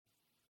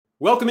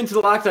Welcome into the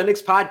Locked On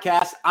Knicks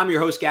podcast. I'm your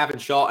host, Gavin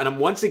Shaw, and I'm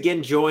once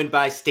again joined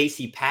by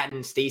Stacey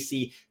Patton.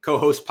 Stacey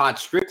co-hosts Pod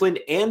Strickland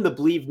and the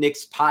Believe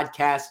Knicks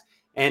podcast.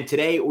 And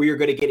today we are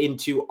going to get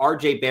into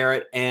RJ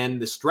Barrett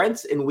and the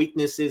strengths and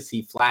weaknesses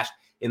he flashed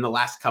in the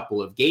last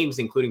couple of games,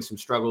 including some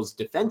struggles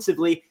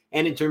defensively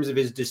and in terms of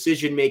his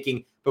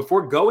decision-making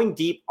before going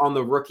deep on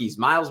the rookies,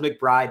 Miles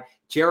McBride,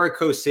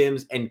 Jericho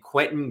Sims, and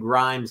Quentin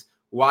Grimes.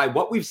 Why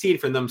what we've seen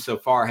from them so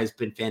far has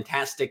been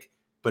fantastic,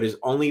 but is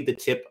only the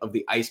tip of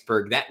the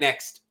iceberg. That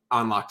next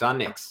on Locked On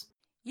Knicks.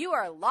 You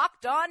are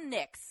Locked On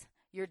Knicks,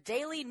 your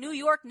daily New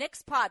York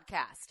Knicks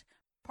podcast,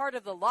 part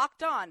of the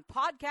Locked On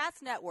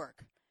Podcast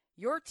Network,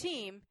 your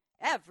team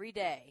every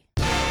day.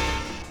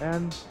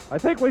 And I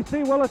think we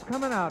see Willis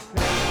coming out.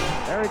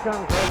 There he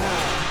comes right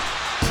now.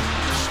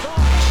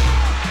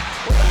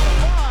 Starks without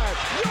a 5.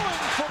 Ewing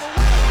for the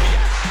win.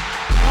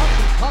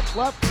 Yes. Puck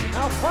left.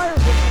 Now fires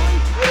it. And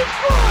he's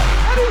good.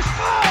 And he's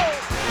fouled.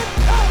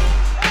 It's out.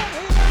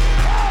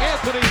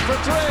 Anthony for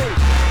 3.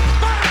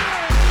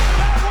 Bang!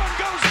 That one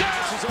goes down.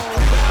 This is all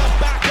rebound.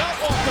 Back up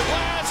off the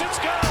glass. It's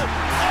good.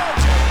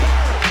 RJ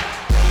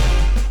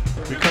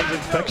Barrett becomes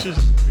infectious.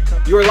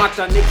 You are Locked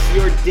On Knicks,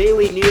 your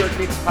daily New York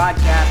Knicks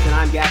podcast, and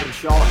I'm Gavin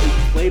Shaw,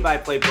 a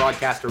play-by-play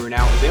broadcaster who are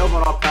now available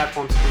on all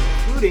platforms,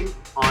 including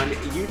on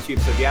YouTube.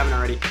 So if you haven't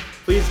already,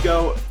 please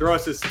go throw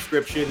us a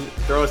subscription,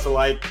 throw us a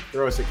like,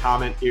 throw us a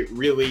comment. It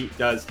really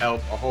does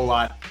help a whole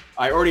lot.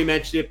 I already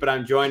mentioned it, but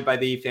I'm joined by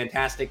the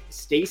fantastic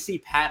Stacey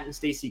Patton.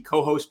 Stacey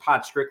co-hosts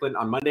Pod Strickland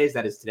on Mondays.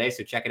 That is today,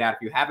 so check it out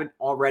if you haven't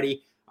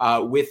already,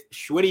 with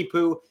Schwitty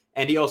Poo.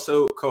 And he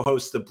also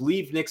co-hosts the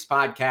Believe Knicks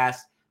podcast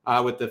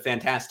with the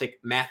fantastic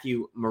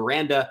Matthew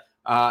Miranda.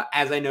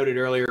 As I noted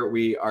earlier,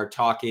 we are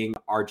talking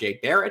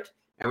RJ Barrett,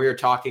 and we are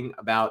talking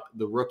about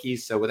the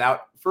rookies. So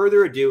without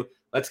further ado,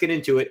 let's get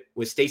into it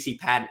with Stacey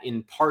Patton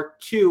in part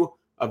 2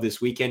 of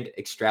this weekend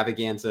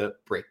extravaganza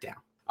breakdown.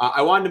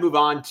 I wanted to move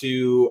on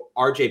to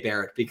RJ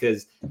Barrett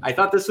because I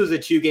thought this was a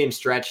 2-game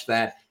stretch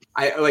that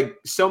I like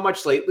so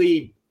much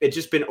lately. It's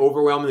just been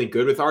overwhelmingly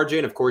good with RJ.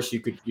 And of course you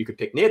could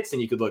pick nits and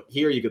you could look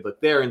here, you could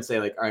look there and say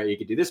like, all right, you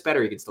could do this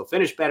better. You can still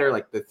finish better.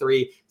 Like the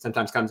 3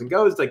 sometimes comes and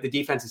goes. Like the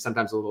defense is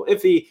sometimes a little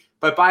iffy,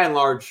 but by and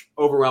large,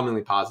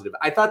 overwhelmingly positive.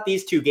 I thought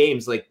these 2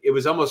 games, like it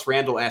was almost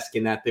Randall-esque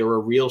in that there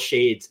were real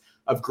shades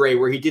of gray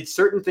where he did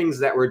certain things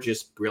that were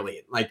just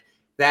brilliant. Like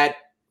that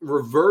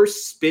reverse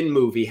spin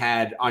move he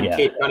had on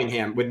Cade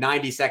Cunningham with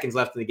 90 seconds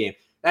left in the game.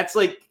 That's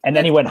like, and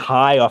then he went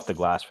high off the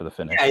glass for the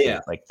finish. Yeah.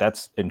 Like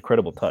that's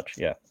incredible touch.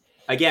 Yeah.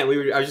 Again,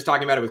 I was just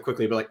talking about it with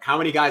quickly, but like how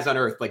many guys on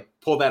earth like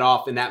pull that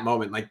off in that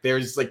moment? Like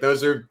there's like,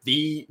 those are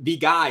the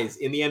guys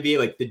in the NBA,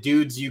 like the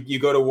dudes you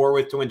go to war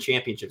with to win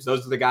championships.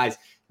 Those are the guys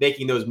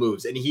making those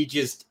moves. And he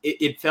just,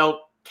 it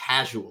felt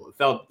casual. It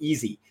felt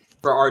easy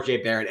for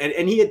RJ Barrett.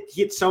 And he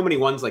had so many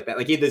ones like that.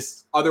 Like he had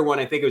this other one,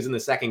 I think it was in the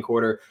second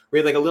quarter, where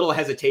he had like a little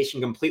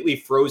hesitation, completely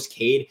froze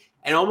Cade,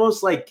 and it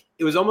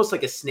was almost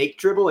like a snake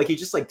dribble. Like he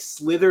just like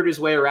slithered his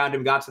way around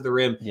him, got to the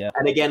rim. Yeah.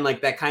 And again, like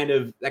that kind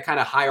of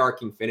high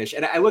arcing finish.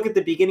 And I look at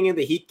the beginning of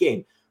the Heat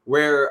game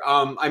where,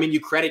 you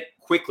credit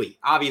quickly,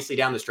 obviously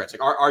down the stretch.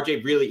 Like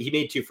RJ really, he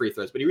made 2 free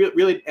throws, but he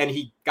really, and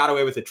he got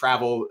away with a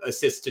travel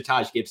assist to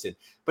Taj Gibson,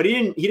 but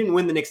he didn't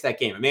win the Knicks that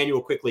game.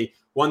 Emmanuel Quickley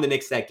won the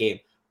Knicks that game.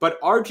 But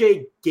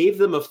RJ gave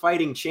them a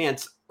fighting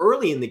chance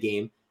early in the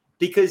game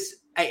because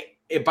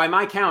by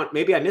my count,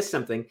 maybe I missed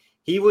something.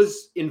 He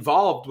was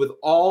involved with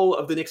all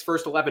of the Knicks'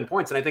 first 11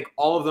 points, and I think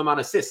all of them on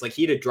assists. Like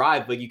he had a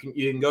drive. Like you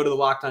can go to the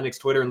Locked On Knicks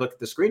Twitter and look at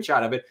the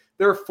screenshot of it.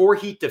 There are 4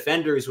 Heat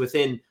defenders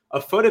within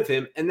a foot of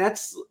him, and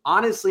that's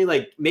honestly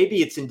like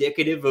maybe it's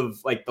indicative of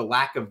like the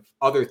lack of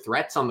other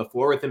threats on the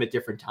floor with him at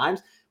different times.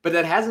 But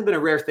that hasn't been a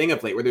rare thing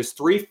of late, where there's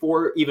 3,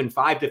 4, even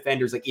 5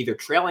 defenders like either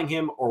trailing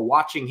him or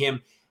watching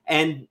him,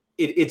 and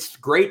it's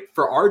great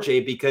for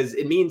RJ because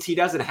it means he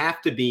doesn't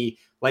have to be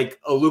like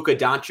a Luka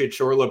Doncic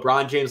or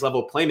LeBron James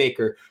level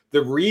playmaker.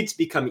 The reads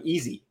become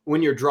easy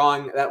when you're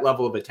drawing that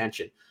level of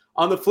attention.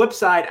 On the flip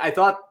side, I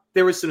thought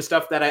there was some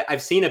stuff that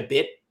I've seen a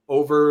bit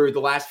over the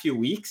last few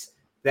weeks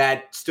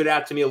that stood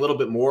out to me a little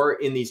bit more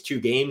in these 2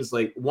 games.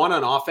 Like one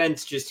on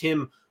offense, just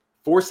him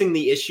forcing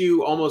the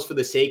issue almost for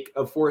the sake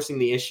of forcing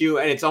the issue.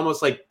 And it's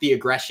almost like the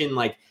aggression,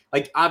 like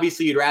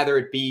obviously you'd rather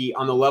it be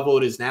on the level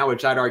it is now,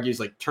 which I'd argue is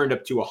like turned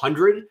up to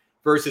 100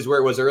 versus where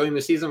it was early in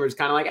the season, where it's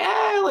kind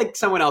of like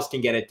someone else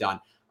can get it done.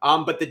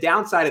 But the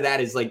downside of that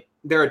is like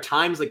there are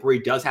times like where he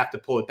does have to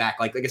pull it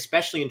back, like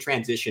especially in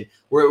transition,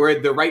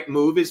 where the right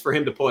move is for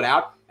him to pull it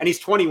out. And he's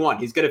 21.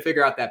 He's going to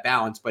figure out that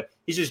balance, but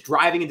he's just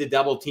driving into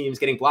double teams,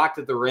 getting blocked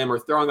at the rim or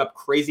throwing up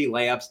crazy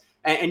layups.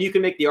 And you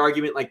can make the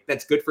argument like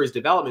that's good for his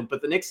development,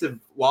 but the Knicks have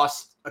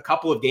lost a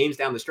couple of games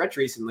down the stretch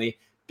recently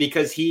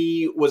because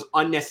he was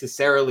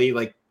unnecessarily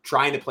like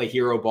trying to play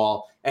hero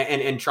ball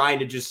and trying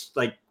to just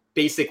like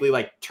basically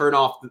like turn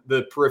off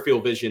the peripheral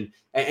vision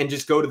and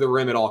just go to the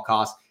rim at all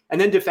costs. And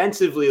then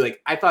defensively,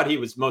 like I thought he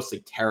was mostly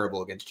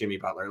terrible against Jimmy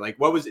Butler. Like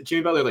what was it?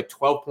 Jimmy Butler, like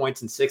 12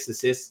 points and 6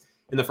 assists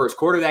in the first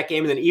quarter of that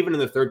game. And then even in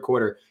the third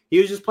quarter, he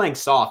was just playing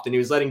soft and he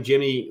was letting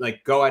Jimmy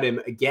like go at him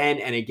again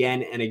and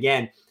again and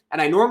again.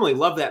 And I normally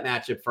love that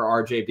matchup for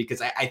RJ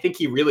because I think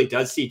he really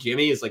does see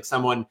Jimmy as like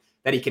someone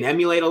that he can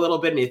emulate a little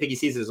bit. And I think he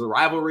sees it as a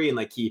rivalry and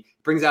like he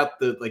brings out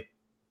the like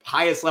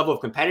highest level of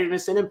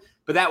competitiveness in him.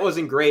 But that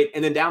wasn't great.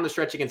 And then down the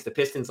stretch against the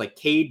Pistons, like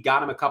Cade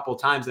got him a couple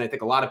of times. And I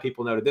think a lot of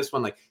people noted this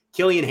one, like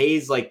Killian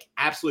Hayes, like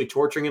absolutely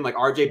torturing him. Like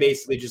RJ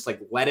basically just like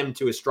led him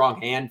to a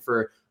strong hand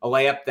for a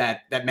layup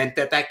that meant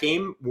that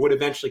game would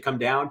eventually come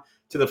down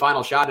to the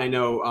final shot. And I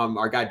know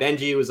our guy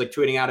Benji was like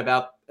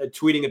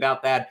tweeting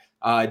about that.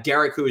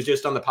 Derek, who was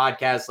just on the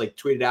podcast, like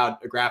tweeted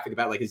out a graphic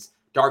about like his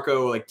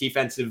Darko like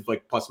defensive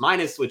like plus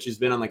minus, which has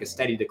been on like a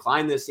steady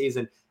decline this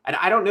season. And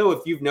I don't know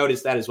if you've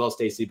noticed that as well,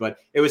 Stacey, but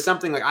it was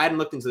something like I hadn't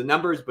looked into the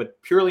numbers, but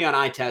purely on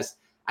eye test,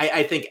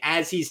 I think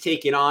as he's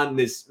taken on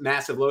this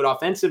massive load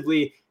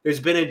offensively, there's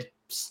been a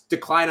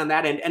decline on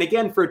that end. And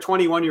again, for a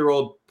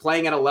 21-year-old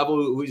playing at a level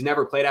who's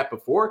never played at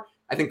before,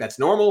 I think that's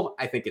normal.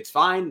 I think it's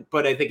fine,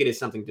 but I think it is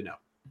something to know.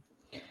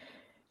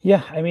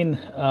 Yeah, I mean,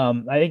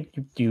 I think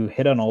you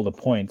hit on all the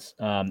points.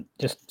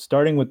 Just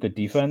starting with the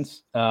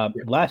defense,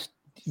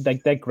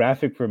 that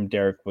graphic from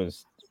Derek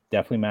was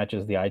definitely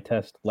matches the eye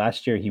test.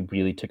 Last year, he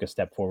really took a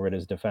step forward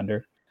as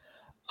defender.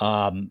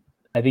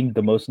 I think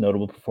the most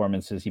notable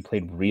performance is he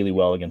played really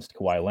well against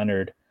Kawhi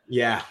Leonard.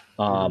 Yeah.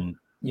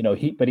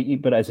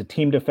 But as a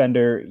team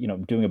defender,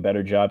 doing a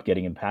better job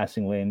getting in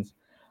passing lanes.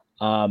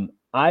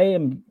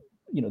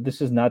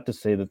 This is not to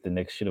say that the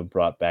Knicks should have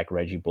brought back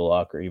Reggie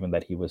Bullock or even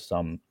that he was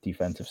some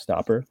defensive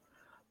stopper,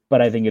 but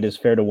I think it is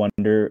fair to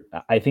wonder.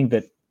 I think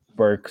that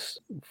Burks,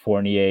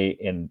 Fournier,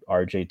 and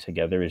RJ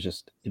together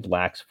it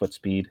lacks foot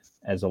speed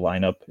as a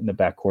lineup in the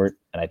backcourt,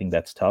 and I think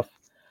that's tough.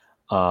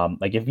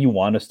 Like if you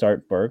want to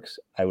start Burks,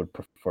 I would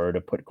prefer to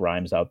put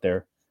Grimes out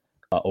there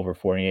over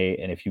Fournier,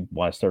 and if you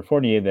want to start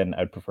Fournier, then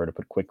I'd prefer to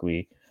put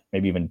Quickly,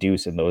 maybe even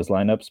Deuce in those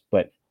lineups.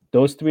 But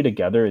those three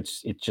together,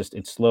 it's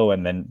slow,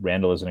 and then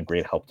Randall isn't a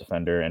great help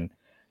defender, and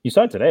you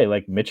saw it today.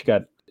 Like Mitch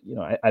got,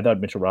 I thought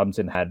Mitchell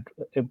Robinson had.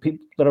 There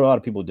are a lot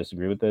of people who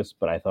disagree with this,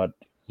 but I thought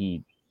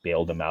he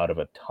bailed him out of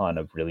a ton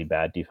of really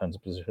bad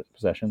defensive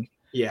possessions.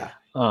 Yeah.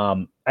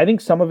 I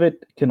think some of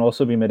it can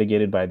also be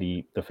mitigated by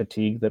the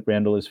fatigue that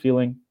Randall is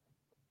feeling.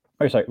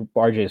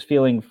 RJ is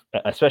feeling,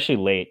 especially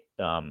late.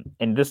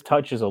 And this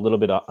touches a little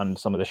bit on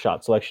some of the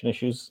shot selection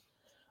issues.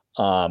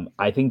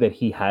 I think that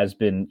he has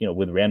been,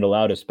 with Randall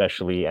out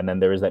especially, and then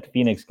there was that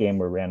Phoenix game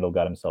where Randall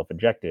got himself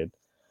ejected.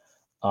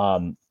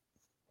 He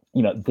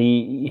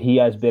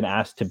has been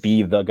asked to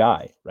be the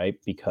guy, right?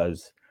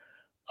 Because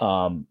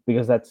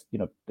that's,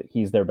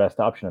 he's their best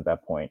option at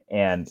that point.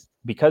 And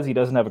because he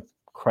doesn't have a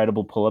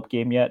credible pull-up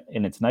game yet,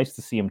 and it's nice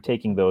to see him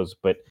taking those,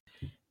 but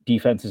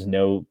defenses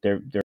know they're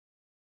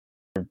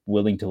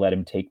willing to let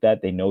him take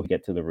that. They know he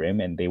get to the rim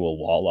and they will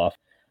wall off.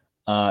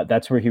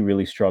 That's where he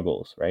really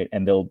struggles, right?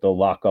 And they'll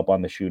lock up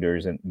on the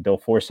shooters and they'll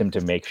force him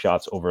to make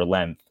shots over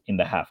length in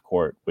the half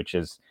court, which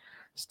is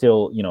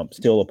still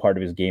a part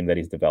of his game that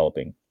he's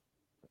developing.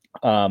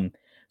 So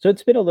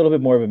it's been a little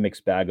bit more of a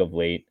mixed bag of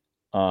late.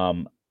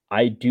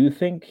 I do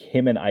think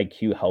him and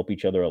IQ help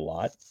each other a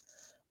lot.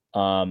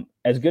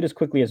 As good as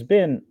Quickly has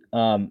been,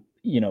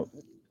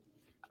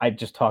 I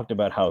just talked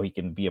about how he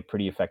can be a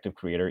pretty effective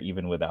creator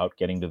even without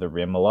getting to the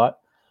rim a lot.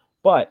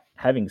 But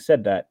having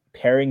said that,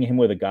 pairing him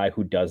with a guy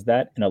who does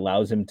that and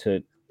allows him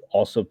to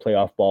also play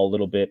off ball a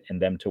little bit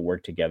and them to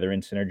work together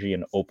in synergy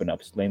and open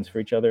up lanes for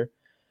each other,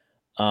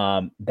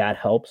 that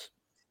helps.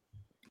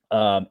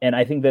 And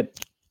I think that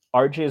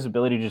RJ's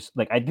ability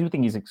to I do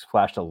think he's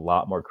flashed a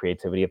lot more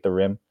creativity at the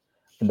rim,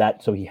 and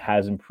so he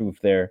has improved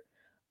there.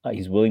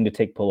 He's willing to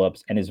take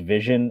pull-ups, and his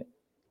vision,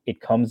 it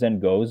comes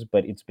and goes,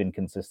 but it's been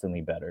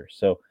consistently better.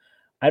 So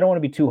I don't want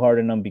to be too hard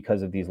on him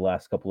because of these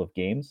last couple of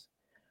games.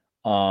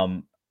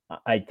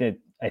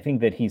 I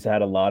think that he's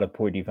had a lot of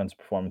poor defense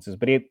performances,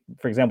 but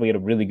for example, he had a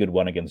really good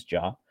one against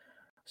Ja.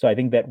 So I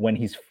think that when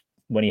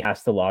he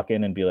has to lock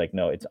in and be like,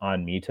 no, it's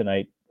on me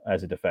tonight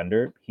as a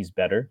defender, he's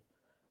better.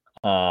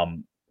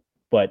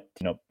 But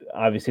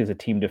obviously as a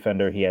team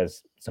defender, he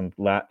has some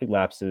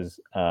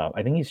lapses.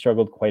 I think he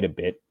struggled quite a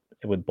bit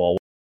with ball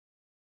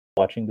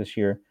watching this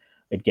year.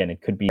 Again,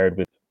 it could be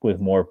hard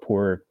with more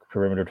poor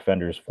perimeter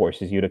defenders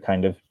forces you to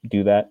kind of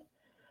do that.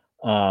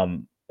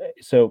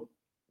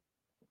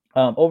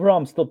 Overall,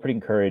 I'm still pretty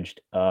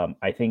encouraged.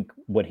 I think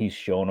what he's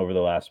shown over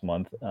the last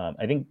month,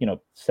 I think,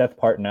 Seth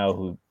Partnow,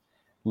 who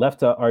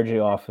left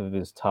RJ off of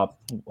his top,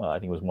 I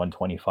think it was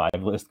 125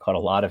 list, caught a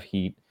lot of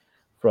heat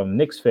from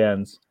Knicks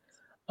fans.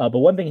 But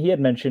one thing he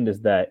had mentioned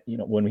is that,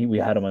 when we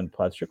had him on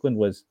Pod Strickland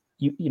was,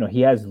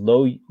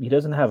 he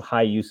doesn't have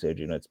high usage,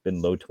 it's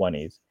been low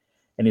 20s,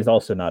 and he's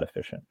also not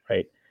efficient,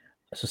 right?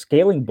 So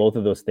scaling both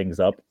of those things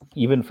up,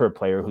 even for a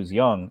player who's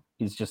young,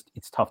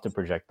 it's tough to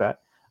project that.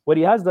 What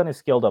he has done is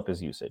scaled up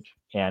his usage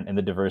and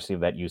the diversity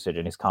of that usage,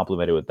 and he's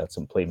complemented with that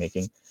some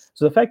playmaking.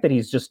 So the fact that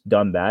he's just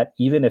done that,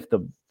 even if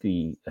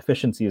the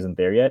efficiency isn't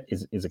there yet,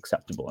 is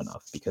acceptable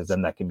enough, because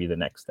then that can be the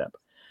next step.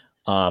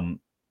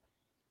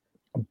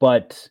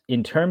 But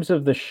in terms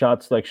of the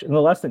shot selection, and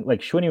the last thing,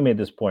 Shwinny made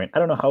this point, I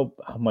don't know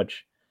how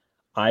much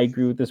I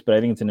agree with this, but I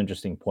think it's an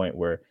interesting point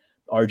where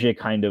RJ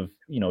kind of,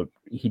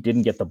 he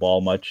didn't get the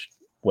ball much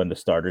when the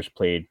starters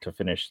played to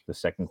finish the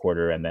second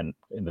quarter and then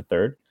in the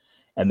third.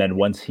 And then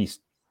once he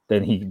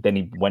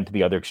went to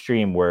the other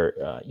extreme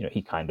where,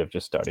 he kind of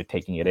just started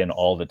taking it in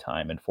all the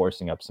time and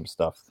forcing up some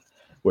stuff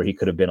where he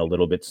could have been a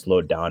little bit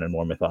slowed down and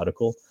more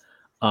methodical.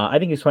 I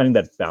think he's finding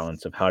that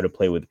balance of how to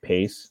play with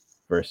pace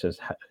versus,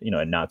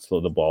 and not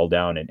slow the ball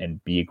down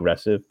and be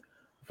aggressive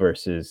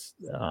versus,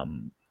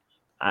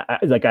 I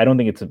don't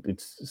think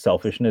it's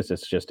selfishness.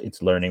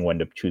 It's learning when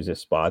to choose his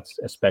spots,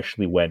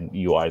 especially when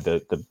you are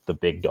the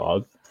big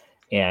dog.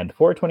 And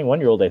for a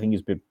 21-year-old, I think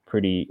he's been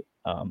pretty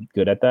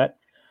good at that.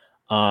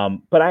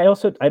 But I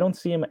don't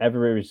see him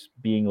ever as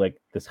being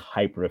like this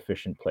hyper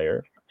efficient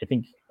player. I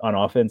think on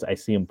offense, I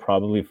see him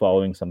probably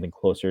following something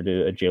closer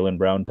to a Jaylen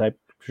Brown type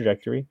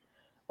trajectory.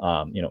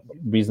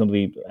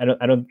 Reasonably. I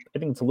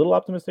think it's a little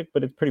optimistic,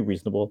 but it's pretty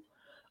reasonable.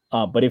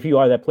 But if you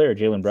are that player,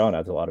 Jaylen Brown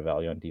adds a lot of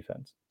value on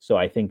defense. So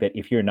I think that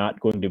if you're not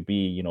going to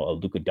be, a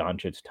Luka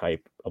Doncic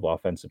type of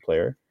offensive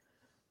player,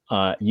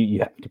 you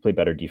have to play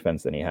better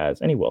defense than he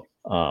has, and he will.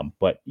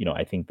 But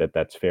I think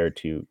that's fair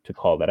to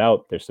call that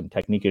out. There's some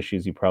technique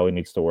issues he probably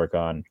needs to work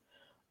on.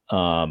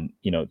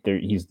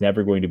 He's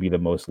never going to be the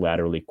most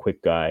laterally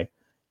quick guy.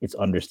 It's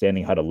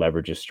understanding how to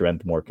leverage his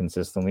strength more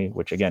consistently,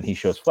 which again, he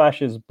shows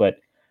flashes, but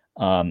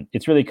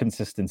it's really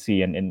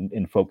consistency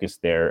and focus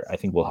there, I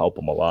think will help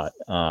him a lot.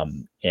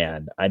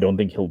 And I don't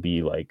think he'll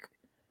be like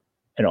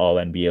an all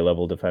NBA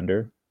level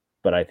defender,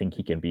 but I think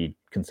he can be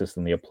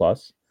consistently a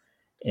plus.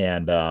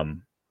 And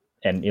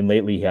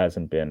lately he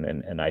hasn't been,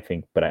 and I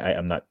think, but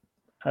I'm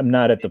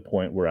not at the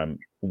point where I'm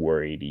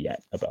worried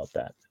yet about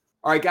that.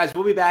 All right, guys,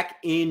 we'll be back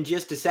in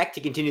just a sec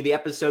to continue the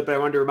episode, but I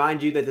wanted to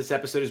remind you that this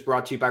episode is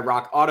brought to you by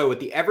Rock Auto.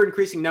 With the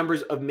ever-increasing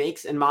numbers of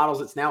makes and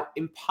models, it's now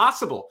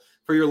impossible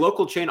for your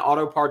local chain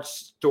auto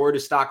parts store to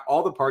stock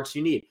all the parts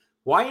you need.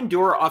 Why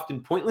endure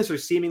often pointless or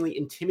seemingly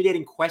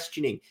intimidating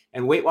questioning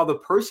and wait while the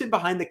person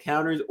behind the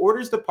counters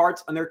orders the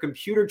parts on their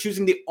computer,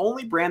 choosing the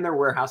only brand their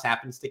warehouse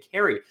happens to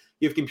carry?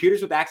 You have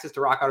computers with access to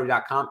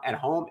rockauto.com at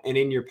home and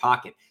in your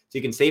pocket, so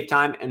you can save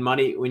time and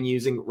money when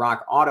using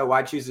Rock Auto.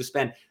 Why choose to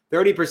spend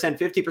 30%,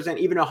 50%,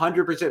 even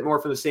 100% more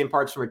for the same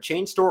parts from a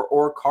chain store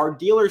or car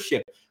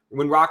dealership?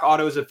 When Rock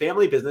Auto is a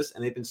family business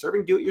and they've been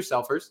serving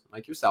do-it-yourselfers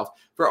like yourself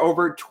for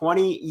over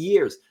 20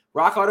 years.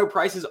 Rock Auto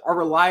prices are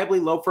reliably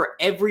low for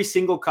every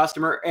single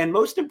customer, and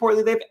most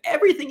importantly, they have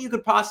everything you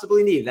could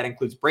possibly need. That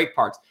includes brake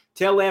parts,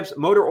 tail lamps,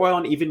 motor oil,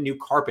 and even new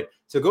carpet.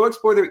 So go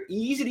explore their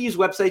easy-to-use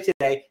website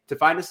today to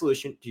find a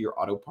solution to your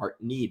auto part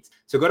needs.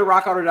 So go to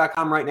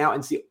rockauto.com right now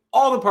and see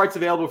all the parts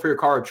available for your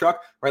car or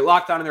truck. Right,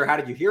 locked on in their How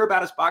Did You Hear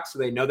About Us box so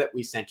they know that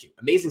we sent you.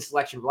 Amazing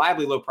selection,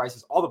 reliably low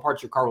prices, all the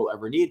parts your car will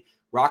ever need.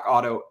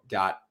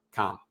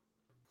 rockauto.com.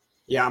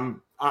 Yeah,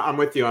 I'm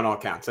with you on all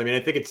counts. I mean,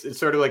 I think it's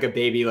sort of like a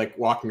baby, like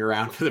walking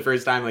around for the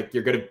first time, like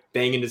you're going to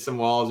bang into some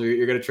walls or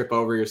you're going to trip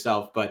over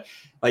yourself. But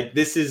like,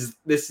 this is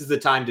the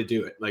time to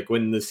do it. Like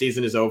when the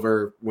season is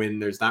over, when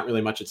there's not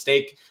really much at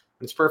stake,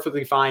 it's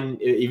perfectly fine.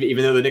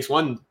 Even though the Knicks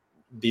won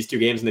these two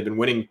games and they've been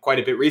winning quite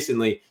a bit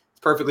recently,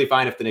 it's perfectly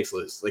fine if the Knicks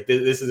lose. Like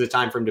this is a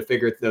time for them to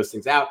figure those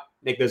things out,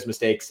 make those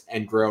mistakes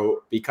and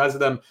grow because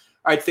of them.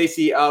 All right,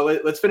 Stacey,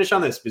 let's finish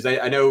on this because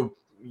I know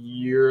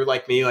you're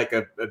like me, like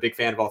a big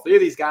fan of all three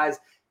of these guys.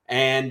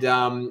 And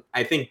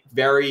I think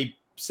very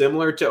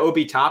similar to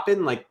Obi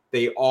Toppin, like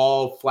they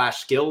all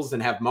flash skills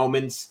and have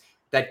moments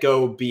that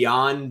go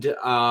beyond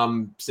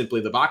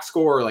simply the box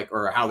score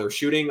or how they're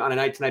shooting on a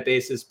night-to-night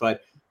basis.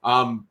 But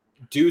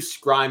Deuce,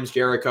 Grimes,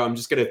 Jericho, I'm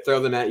just going to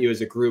throw them at you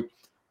as a group.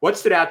 What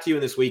stood out to you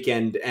in this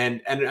weekend?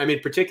 And I mean,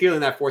 particularly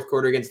in that fourth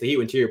quarter against the Heat,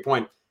 when to your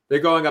point, they're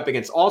going up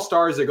against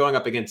all-stars. They're going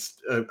up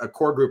against a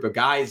core group of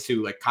guys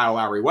who, like Kyle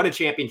Lowry, won a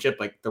championship.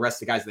 Like the rest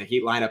of the guys in the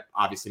Heat lineup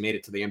obviously made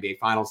it to the NBA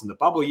Finals in the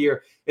bubble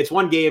year. It's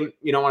one game.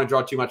 You don't want to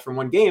draw too much from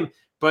one game.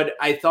 But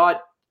I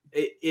thought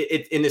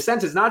it in a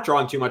sense, it's not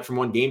drawing too much from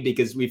one game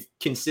because we've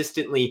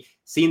consistently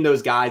seen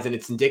those guys, and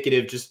it's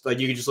indicative. Just like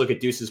you can just look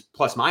at Deuce's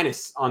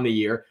plus-minus on the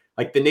year.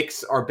 Like the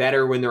Knicks are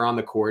better when they're on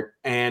the court.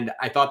 And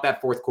I thought that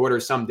fourth quarter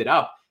summed it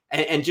up.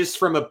 And just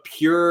from a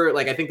pure,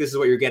 like, I think this is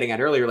what you're getting at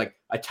earlier, like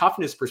a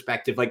toughness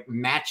perspective, like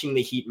matching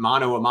the Heat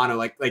mano a mano,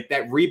 like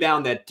that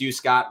rebound that Deuce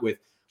got with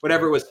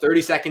whatever it was,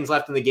 30 seconds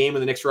left in the game when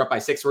the Knicks were up by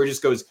 6, where it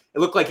just goes, it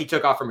looked like he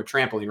took off from a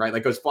trampoline, right?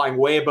 Like goes flying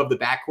way above the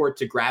backcourt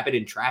to grab it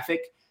in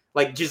traffic.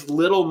 Like just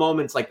little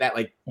moments like that.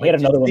 Like he had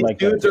another one like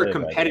dudes are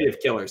competitive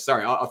killers.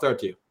 Sorry, I'll throw it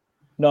to you.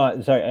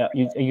 No, sorry,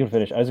 you can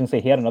finish. I was going to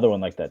say he had another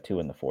one like that too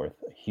in the fourth.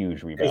 A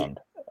huge rebound.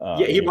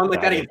 Yeah, he won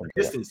like that against the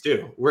Pistons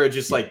too, where it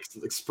just like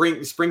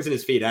springs in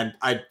his feet. And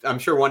I'm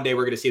sure one day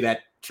we're going to see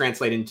that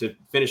translate into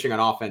finishing on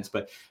offense.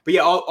 But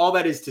yeah, all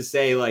that is to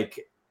say, like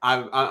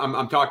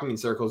I'm talking in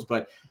circles,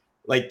 but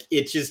like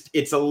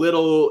it's a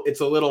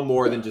little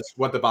more than just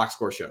what the box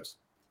score shows.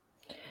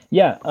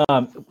 Yeah,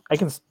 I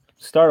can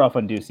start off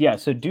on Deuce. Yeah,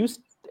 so Deuce,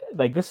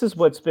 like this is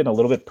what's been a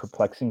little bit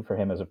perplexing for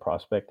him as a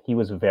prospect. He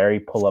was very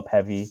pull-up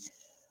heavy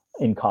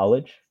in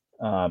college.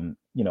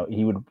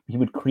 He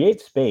would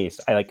create space.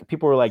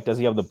 People were like, does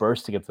he have the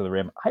burst to get to the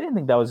rim? I didn't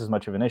think that was as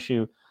much of an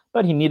issue.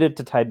 Thought he needed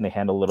to tighten the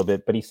handle a little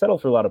bit, but he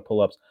settled for a lot of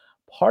pull-ups.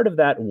 Part of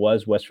that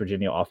was West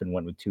Virginia often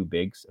went with two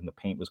bigs and the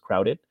paint was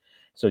crowded.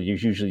 So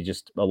there's usually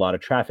just a lot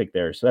of traffic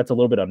there. So that's a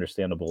little bit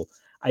understandable.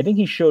 I think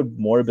he showed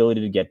more ability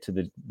to get to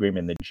the rim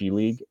in the G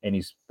League, and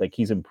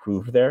he's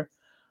improved there.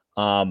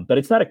 But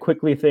it's not a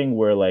Quickly thing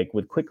where, like,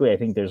 with Quickly, I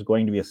think there's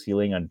going to be a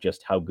ceiling on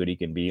just how good he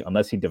can be,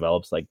 unless he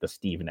develops like the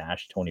Steve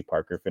Nash, Tony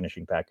Parker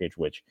finishing package,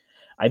 which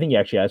I think he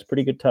actually has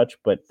pretty good touch,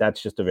 but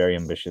that's just a very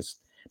ambitious.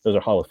 Those are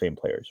Hall of Fame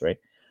players, right?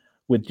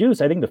 With Deuce,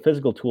 I think the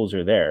physical tools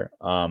are there.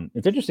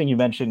 It's interesting you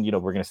mentioned,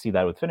 we're going to see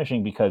that with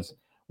finishing, because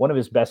one of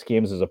his best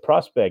games as a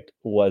prospect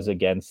was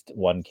against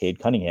one Cade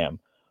Cunningham,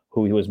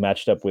 who he was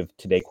matched up with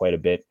today quite a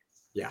bit.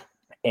 Yeah.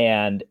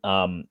 And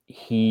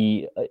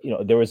he,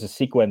 there was a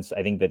sequence,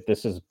 I think that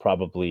this is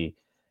probably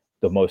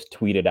the most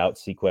tweeted out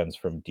sequence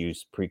from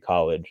Deuce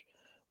pre-college,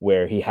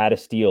 where he had a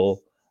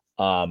steal.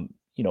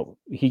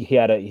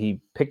 He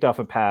picked off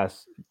a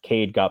pass,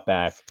 Cade got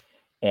back,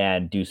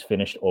 and Deuce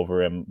finished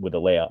over him with a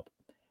layup.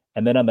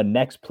 And then on the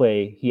next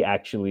play, he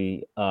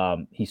actually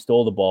he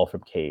stole the ball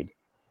from Cade.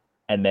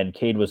 And then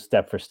Cade was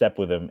step for step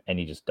with him, and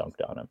he just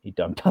dunked on him. He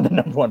dunked on the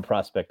number one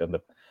prospect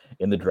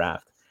in the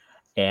draft.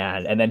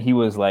 And then he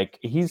was like,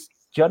 he's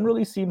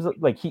generally seems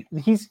like he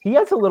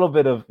has a little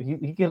bit of,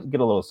 he can get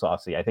a little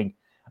saucy. I think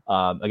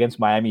against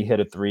Miami, he hit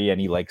a three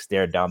and he like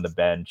stared down the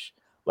bench.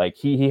 Like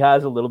he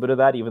has a little bit of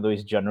that, even though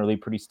he's generally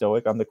pretty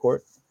stoic on the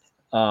court.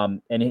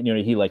 And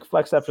he like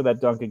flexed after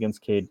that dunk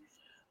against Cade.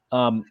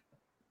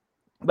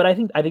 But I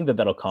think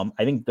that'll come.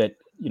 I think that,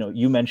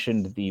 you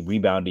mentioned the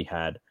rebound he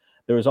had.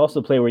 There was also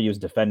a play where he was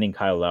defending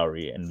Kyle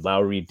Lowry, and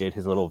Lowry did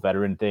his little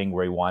veteran thing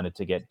where he wanted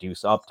to get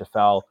Deuce up to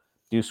foul.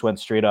 Deuce went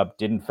straight up,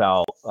 didn't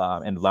foul,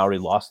 and Lowry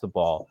lost the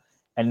ball.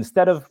 And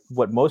instead of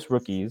what most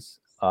rookies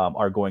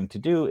are going to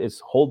do is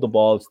hold the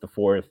ball, it's the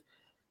fourth,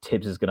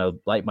 Tibbs is going to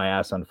light my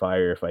ass on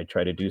fire if I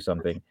try to do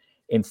something.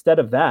 Instead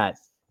of that,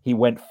 he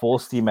went full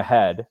steam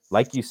ahead,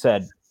 like you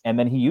said, and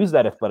then he used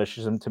that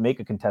athleticism to make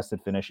a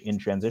contested finish in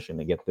transition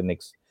to get the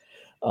Knicks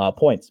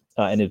points.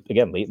 And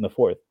again, late in the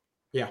fourth.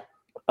 Yeah.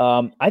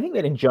 I think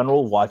that in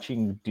general,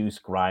 watching Deuce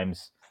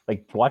Grimes,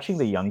 like watching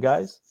the young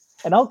guys,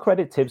 and I'll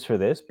credit Tibbs for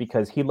this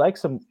because he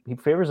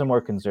favors a more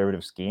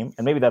conservative scheme,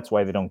 and maybe that's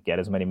why they don't get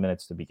as many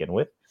minutes to begin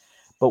with.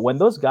 But when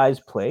those guys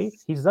play,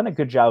 he's done a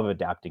good job of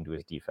adapting to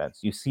his defense.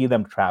 You see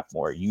them trap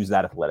more, use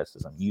that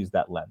athleticism, use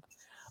that length.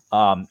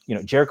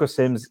 Jericho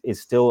Sims is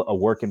still a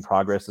work in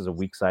progress as a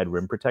weak side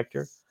rim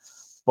protector,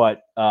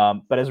 but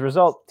as a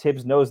result,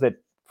 Tibbs knows that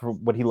for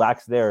what he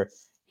lacks there,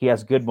 he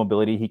has good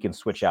mobility. He can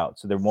switch out,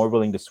 so they're more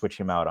willing to switch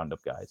him out onto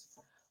guys.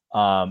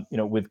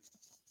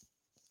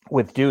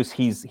 With Deuce,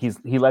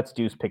 he lets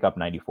Deuce pick up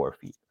 94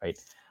 feet, right?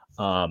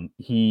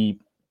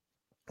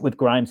 With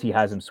Grimes, he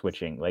has him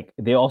switching. Like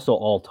they also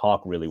all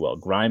talk really well.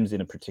 Grimes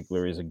in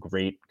particular is a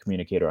great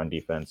communicator on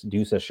defense.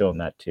 Deuce has shown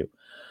that too.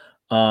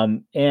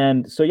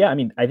 And so, yeah, I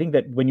mean, I think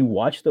that when you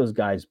watch those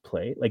guys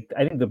play, like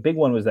I think the big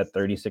one was that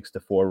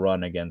 36-4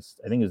 run against,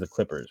 I think it was the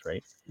Clippers,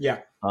 right? Yeah.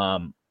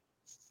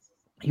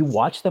 You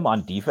watch them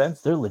on defense,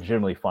 they're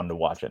legitimately fun to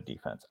watch on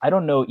defense. I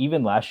don't know,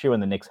 even last year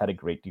when the Knicks had a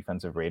great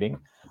defensive rating,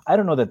 I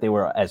don't know that they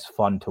were as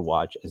fun to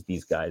watch as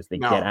these guys. They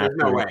get after. There's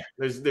no way.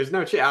 There's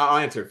no chance. I'll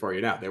answer it for you.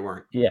 No, they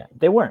weren't. Yeah,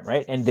 they weren't,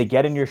 right? And they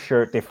get in your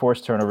shirt, they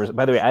force turnovers.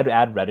 By the way, I'd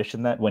add Reddish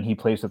in that. When he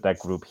plays with that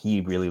group, he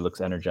really looks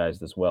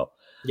energized as well.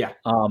 Yeah.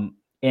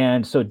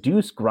 And so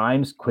Deuce,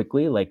 Grimes,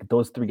 Quickly, like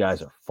those three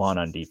guys are fun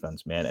on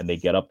defense, man. And they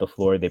get up the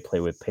floor, they play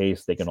with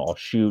pace, they can all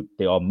shoot,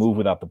 they all move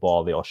without the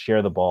ball, they all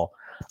share the ball.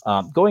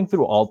 Going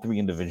through all three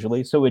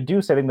individually. So with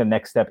Deuce, I think the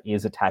next step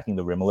is attacking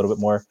the rim a little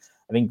bit more.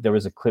 I think there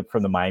was a clip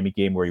from the Miami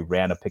game where he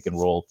ran a pick and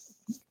roll,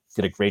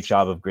 did a great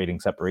job of grading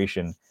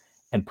separation,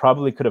 and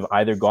probably could have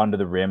either gone to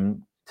the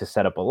rim to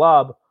set up a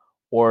lob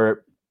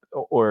or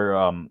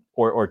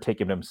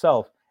take it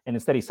himself. And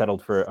instead he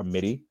settled for a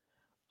midi,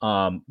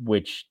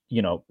 which,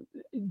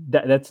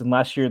 that's in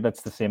last year.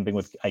 That's the same thing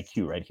with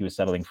IQ, right? He was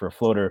settling for a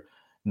floater,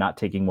 not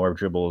taking more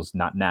dribbles,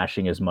 not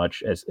nashing as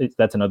much as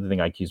that's another thing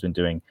IQ's been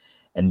doing.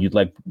 And you'd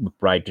like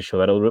McBride to show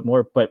that a little bit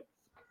more, but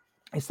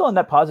he's still on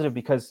that positive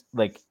because,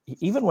 like,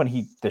 even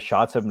when the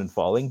shots have been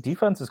falling,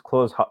 defense is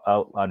closed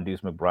out on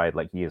Deuce McBride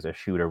like he is a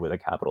shooter with a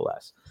capital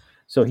S.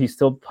 So he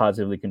still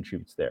positively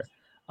contributes there.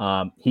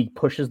 He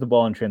pushes the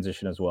ball in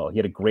transition as well. He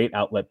had a great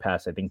outlet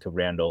pass, I think, to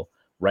Randall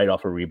right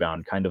off a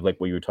rebound, kind of like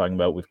what you were talking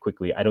about with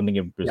Quickly. I don't think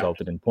it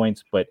resulted in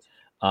points, but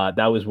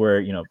that was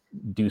where,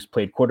 Deuce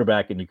played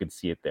quarterback and you could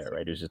see it there,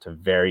 right? It was just a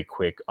very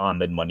quick on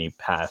the money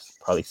pass,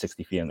 probably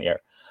 60 feet in the air.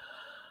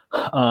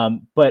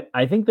 But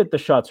I think that the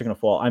shots are going to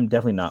fall. I'm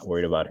definitely not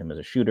worried about him as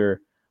a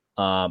shooter.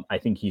 I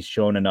think he's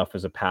shown enough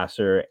as a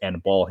passer and a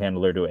ball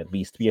handler to at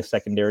least be a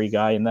secondary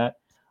guy in that.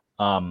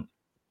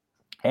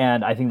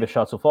 And I think the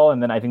shots will fall.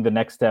 And then I think the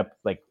next step,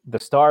 like the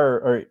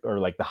star or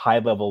like the high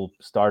level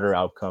starter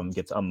outcome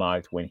gets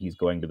unlocked when he's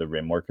going to the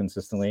rim more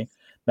consistently.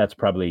 That's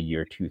probably a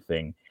year 2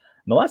 thing.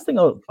 And the last thing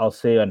I'll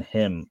say on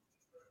him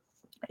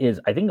is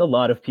I think a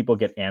lot of people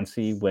get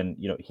antsy when,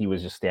 he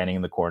was just standing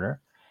in the corner.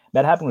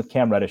 That happened with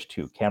Cam Reddish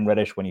too. Cam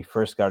Reddish, when he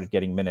first started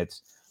getting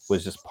minutes,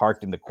 was just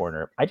parked in the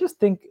corner. I just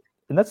think,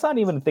 and that's not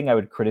even a thing I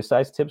would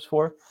criticize Tibbs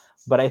for,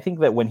 but I think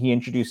that when he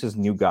introduces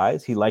new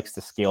guys, he likes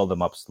to scale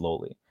them up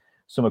slowly.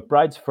 So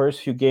McBride's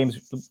first few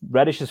games,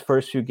 Reddish's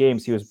first few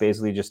games, he was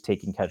basically just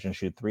taking catch and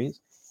shoot threes.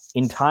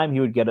 In time, he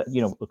would get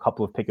a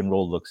couple of pick and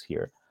roll looks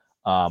here,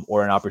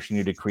 or an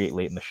opportunity to create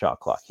late in the shot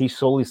clock. He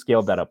slowly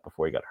scaled that up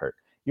before he got hurt.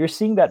 You're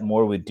seeing that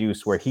more with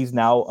Deuce, where he's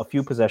now a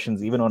few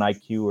possessions, even when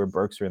IQ or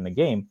Burks are in the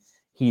game,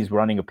 he's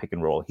running a pick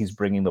and roll. He's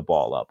bringing the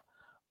ball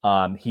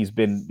up. He's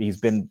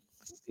been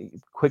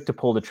quick to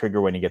pull the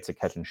trigger when he gets a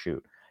catch and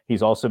shoot.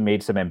 He's also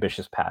made some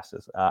ambitious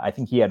passes. I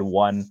think he had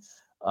one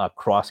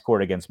cross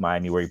court against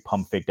Miami where he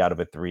pump faked out of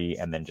a three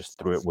and then just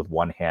threw it with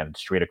one hand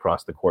straight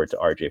across the court to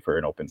RJ for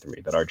an open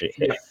three that RJ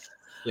hit.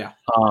 Yeah.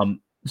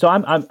 So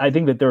I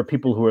think that there are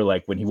people who are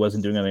like, when he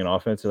wasn't doing anything on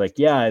offense, they're like,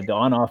 yeah, the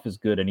on-off is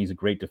good and he's a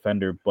great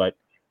defender, but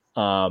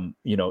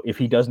if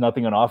he does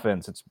nothing on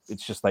offense,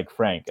 it's just like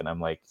Frank. And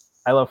I'm like,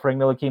 I love Frank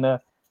Ntilikina.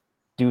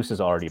 Deuce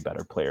is already a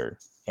better player,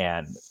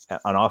 and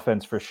on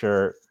offense for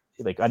sure.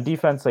 Like on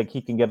defense, like he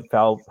can get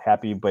foul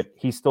happy, but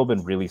he's still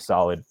been really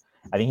solid.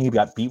 I think he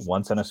got beat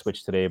once on a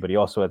switch today, but he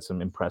also had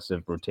some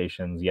impressive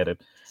rotations. He had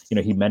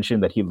he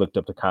mentioned that he looked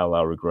up to Kyle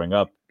Lowry growing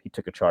up. He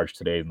took a charge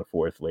today in the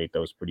fourth late. That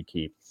was pretty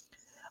key.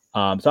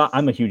 So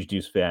I'm a huge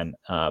Deuce fan.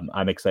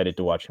 I'm excited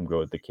to watch him grow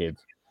with the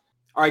kids.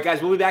 All right,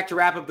 guys, we'll be back to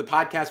wrap up the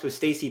podcast with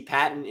Stacey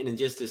Patton in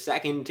just a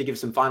second to give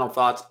some final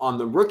thoughts on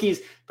the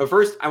rookies. But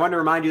first, I want to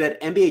remind you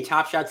that NBA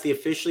Top Shot's the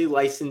officially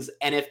licensed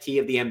NFT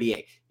of the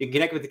NBA. You can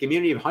connect with the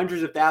community of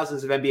hundreds of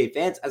thousands of NBA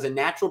fans as a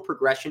natural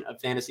progression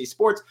of fantasy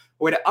sports,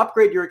 a way to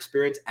upgrade your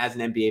experience as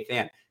an NBA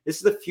fan. This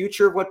is the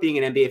future of what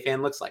being an NBA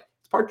fan looks like.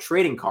 It's part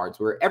trading cards,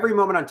 where every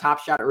moment on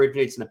Top Shot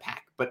originates in a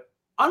pack. But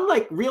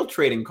unlike real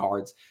trading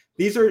cards,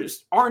 these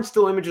aren't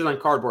still images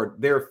on cardboard.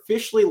 They're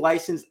officially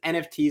licensed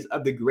NFTs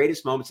of the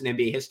greatest moments in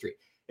NBA history.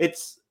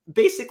 It's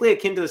basically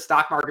akin to the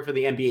stock market for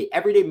the NBA.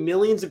 Every day,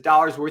 millions of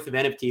dollars worth of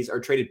NFTs are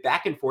traded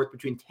back and forth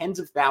between tens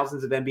of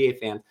thousands of NBA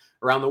fans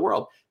around the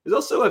world. There's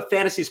also a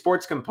fantasy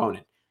sports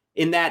component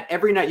in that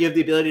every night you have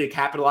the ability to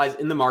capitalize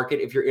in the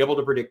market if you're able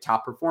to predict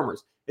top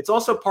performers. It's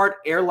also part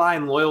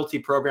airline loyalty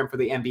program for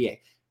the NBA.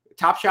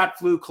 Top Shot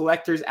flew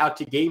collectors out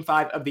to Game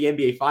 5 of the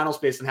NBA Finals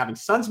based on having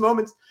Suns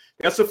moments.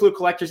 They also flew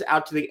collectors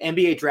out to the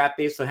NBA draft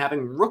based on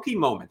having rookie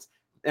moments.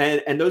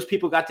 And those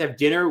people got to have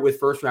dinner with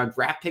first-round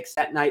draft picks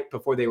that night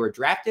before they were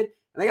drafted.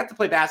 And they got to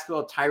play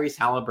basketball with Tyrese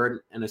Halliburton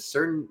and a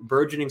certain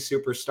burgeoning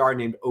superstar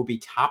named Obi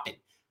Toppin.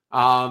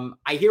 I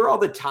hear all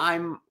the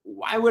time,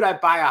 why would I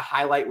buy a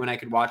highlight when I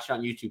could watch it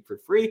on YouTube for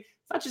free? It's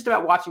not just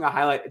about watching a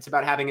highlight. It's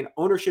about having an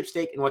ownership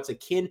stake in what's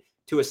akin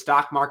to a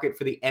stock market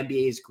for the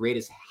NBA's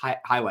greatest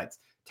highlights.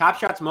 Top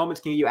Shot's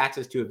moments can give you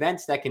access to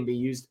events that can be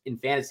used in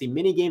fantasy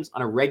mini games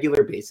on a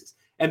regular basis.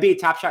 NBA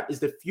Top Shot is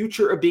the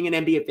future of being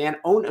an NBA fan.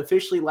 Own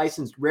officially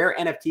licensed rare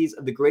NFTs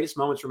of the greatest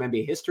moments from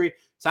NBA history.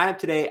 Sign up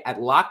today at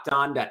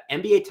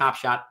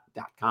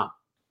lockedon.nbatopshot.com.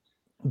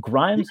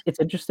 Grimes, it's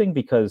interesting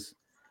because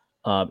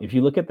if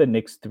you look at the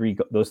Knicks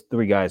those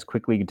three guys,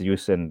 Quickly,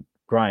 Deuce, and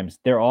Grimes,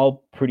 they're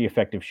all pretty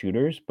effective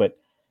shooters, but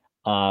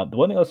the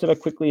one thing I'll say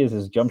about Quickly is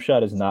his jump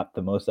shot is not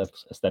the most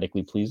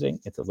aesthetically pleasing.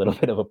 It's a little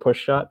bit of a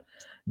push shot.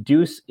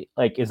 Deuce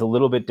is a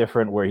little bit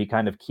different, where he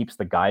kind of keeps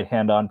the guide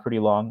hand on pretty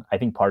long. I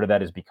think part of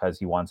that is because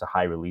he wants a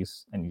high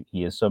release and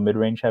he is so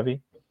mid-range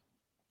heavy.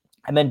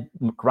 And then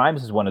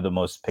Grimes is one of the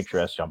most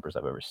picturesque jumpers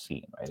I've ever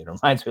seen. Right? It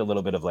reminds me a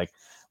little bit of like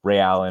Ray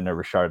Allen or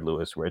Rashard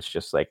Lewis, where it's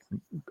just like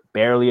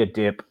barely a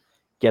dip,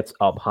 gets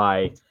up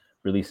high,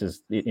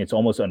 releases. It's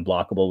almost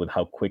unblockable with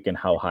how quick and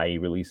how high he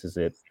releases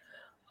it.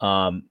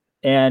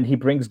 And he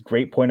brings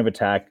great point of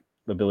attack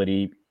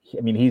ability.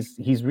 I mean,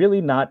 he's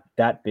really not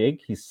that big.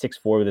 He's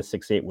 6'4" with a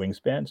 6'8"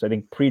 wingspan. So I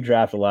think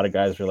pre-draft, a lot of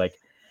guys are like,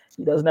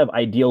 he doesn't have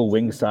ideal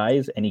wing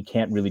size and he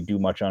can't really do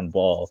much on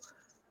ball.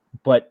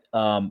 But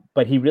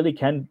he really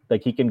can,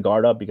 like, he can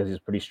guard up because he's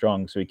pretty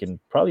strong. So he can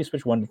probably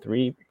switch 1 to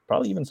 3,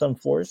 probably even some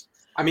 4s.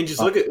 I mean,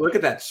 just look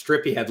at that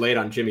strip he had laid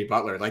on Jimmy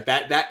Butler. Like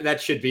that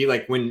should be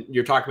like, when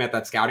you're talking about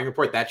that scouting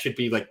report, that should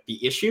be like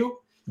the issue.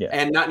 Yeah.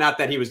 And not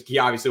that he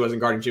obviously wasn't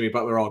guarding Jimmy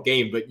Butler all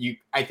game, but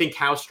I think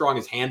how strong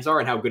his hands are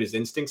and how good his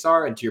instincts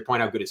are, and to your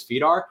point, how good his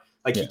feet are,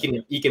 like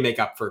he can make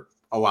up for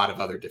a lot of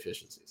other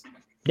deficiencies.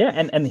 Yeah,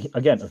 and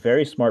again, a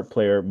very smart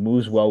player,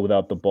 moves well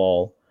without the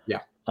ball.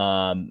 Yeah.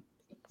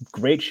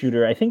 Great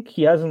shooter. I think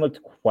he hasn't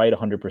looked quite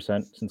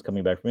 100% since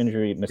coming back from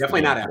injury.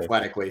 Definitely not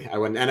athletically. I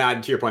wouldn't.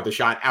 And to your point, the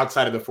shot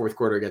outside of the fourth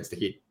quarter against the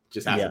Heat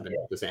just hasn't been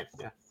the same.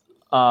 Yeah.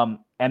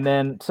 And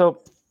then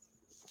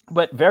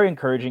but very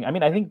encouraging. I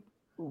mean, I think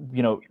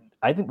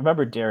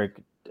remember Derek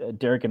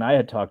and I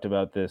had talked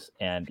about this,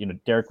 and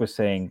Derek was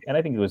saying, and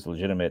I think it was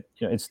legitimate.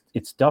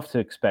 It's tough to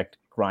expect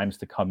Grimes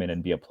to come in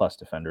and be a plus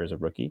defender as a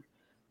rookie,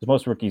 because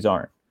most rookies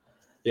aren't.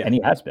 Yeah. And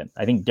he has been.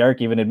 I think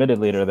Derek even admitted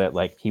later that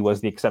like he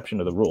was the exception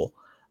to the rule.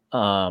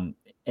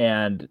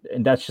 And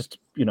that's just,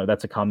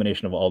 that's a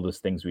combination of all those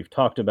things we've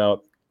talked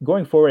about.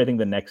 Going forward, I think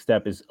the next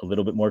step is a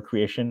little bit more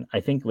creation.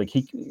 I think like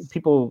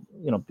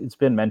it's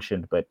been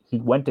mentioned, but he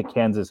went to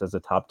Kansas as a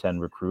top 10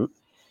 recruit.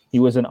 He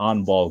was an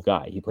on-ball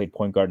guy. He played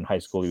point guard in high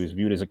school. He was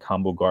viewed as a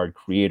combo guard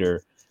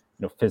creator,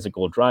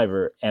 physical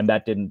driver, and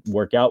that didn't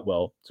work out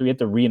well. So he had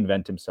to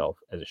reinvent himself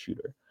as a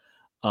shooter.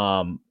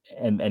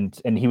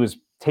 And he was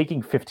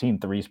taking 15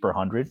 threes per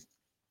 100,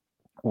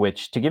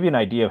 which, to give you an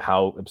idea of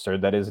how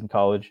absurd that is in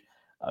college,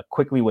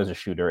 Quickly was a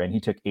shooter, and he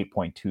took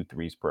 8.2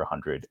 threes per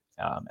 100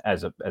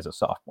 as a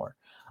sophomore.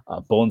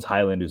 Bones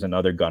Highland, who's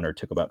another gunner,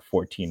 took about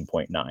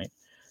 14.9.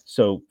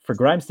 So for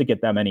Grimes to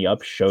get that many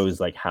up shows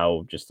like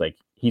how just like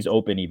he's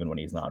open even when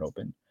he's not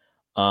open.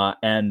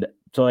 And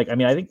so I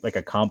think like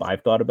a comp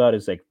I've thought about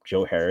is like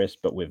Joe Harris,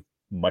 but with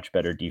much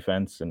better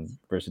defense and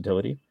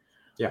versatility.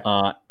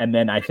 Yeah. And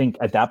then I think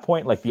at that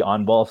point, like the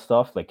on-ball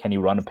stuff, like can he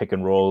run a pick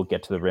and roll,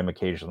 get to the rim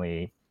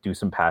occasionally, do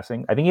some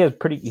passing? I think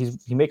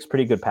he makes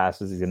pretty good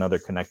passes. He's another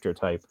connector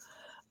type.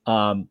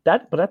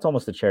 But that's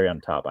almost the cherry on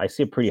top. I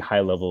see a pretty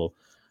high level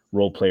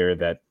role player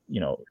that,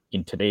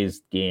 in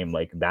today's game,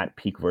 like that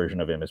peak version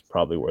of him is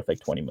probably worth like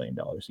 $20 million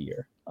a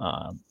year.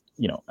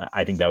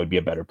 I think that would be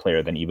a better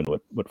player than even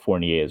what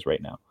Fournier is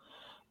right now,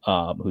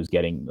 who's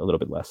getting a little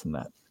bit less than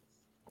that.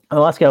 And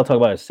the last guy I'll talk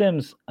about is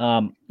Sims.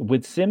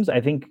 With Sims, I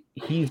think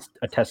he's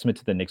a testament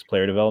to the Knicks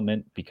player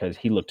development because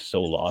he looked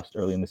so lost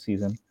early in the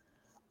season.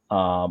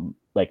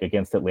 Like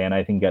against Atlanta,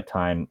 I think got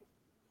time,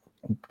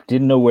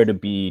 didn't know where to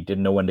be,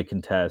 didn't know when to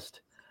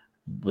contest,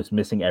 was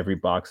missing every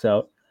box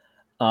out.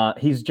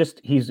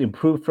 He's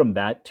improved from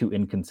that to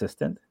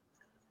inconsistent.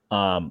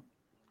 I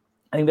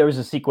think there was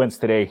a sequence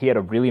today. He had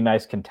a really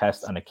nice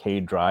contest on a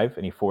Cade drive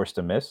and he forced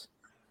a miss.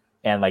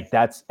 And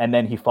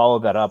then he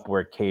followed that up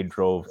where Cade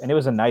drove, and it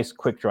was a nice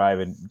quick drive,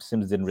 and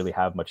Sims didn't really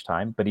have much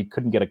time, but he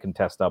couldn't get a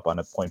contest up on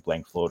a point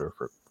blank floater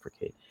for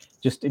Cade,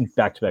 just in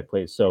back-to-back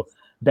plays. So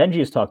Benji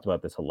has talked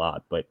about this a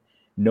lot, but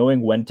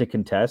knowing when to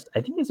contest,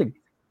 I think is a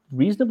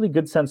reasonably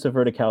good sense of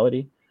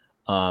verticality,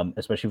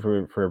 especially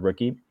for a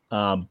rookie.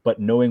 But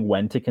knowing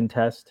when to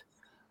contest,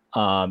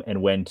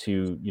 and when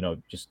to,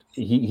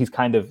 he's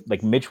kind of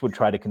like Mitch would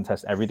try to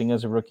contest everything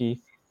as a rookie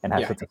and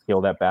has to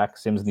scale that back.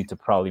 Sims needs to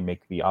probably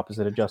make the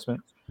opposite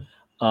adjustment,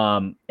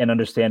 and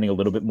understanding a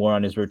little bit more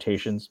on his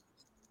rotations.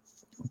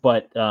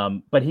 But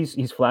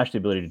he's flashed the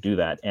ability to do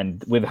that.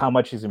 And with how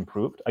much he's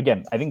improved,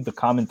 again, I think the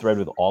common thread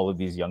with all of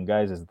these young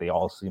guys is they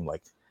all seem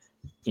like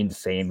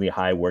insanely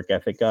high work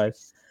ethic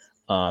guys.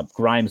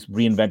 Grimes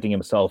reinventing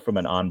himself from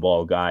an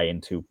on-ball guy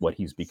into what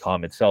he's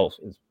become itself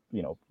is,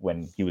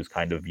 when he was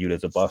kind of viewed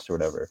as a bust or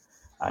whatever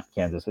at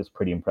Kansas, is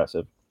pretty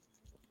impressive.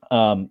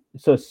 So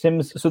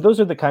those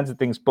are the kinds of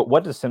things, but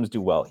what does Sims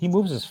do well? He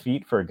moves his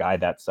feet for a guy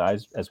that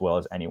size as well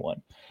as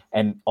anyone.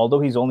 And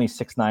although he's only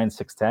 6'9",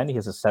 6'10", he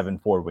has a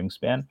 7'4"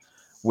 wingspan,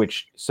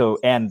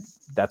 and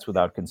that's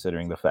without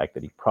considering the fact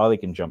that he probably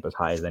can jump as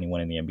high as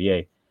anyone in the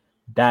NBA.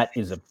 That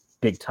is a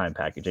big time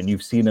package. And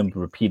you've seen him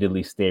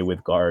repeatedly stay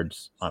with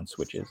guards on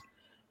switches.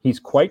 He's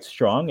quite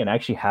strong, and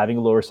actually having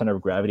a lower center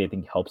of gravity, I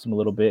think helps him a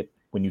little bit.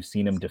 When you've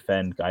seen him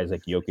defend guys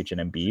like Jokic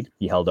and Embiid,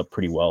 he held up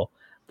pretty well.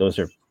 Those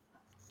are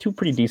two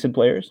pretty decent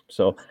players.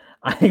 So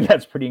I think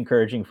that's pretty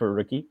encouraging for a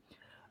rookie.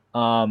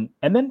 And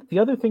then the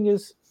other thing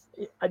is,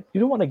 you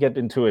don't want to get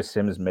into a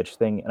Sims-Mitch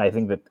thing. And I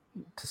think that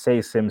to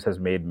say Sims has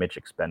made Mitch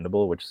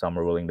expendable, which some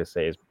are willing to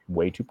say is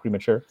way too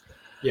premature.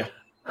 Yeah.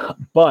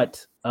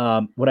 But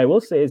what I will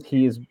say is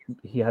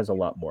he has a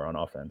lot more on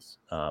offense,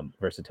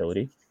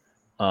 versatility.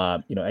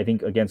 I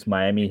think against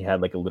Miami, he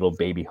had like a little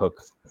baby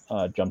hook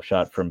jump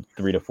shot from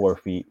 3 to 4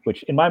 feet,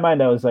 which in my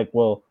mind, I was like,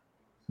 well,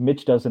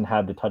 Mitch doesn't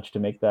have the touch to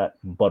make that,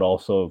 but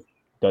also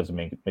doesn't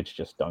make Mitch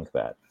just dunk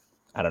that.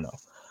 I don't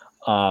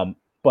know.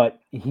 But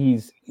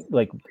he's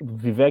like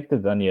Vivek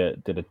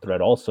Dadanya did a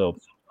thread also.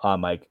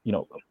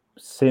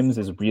 Sims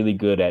is really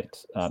good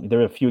at, there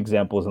are a few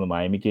examples in the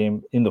Miami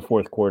game in the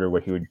fourth quarter where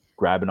he would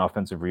grab an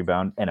offensive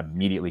rebound and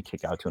immediately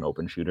kick out to an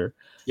open shooter.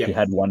 Yeah. He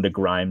had one to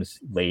Grimes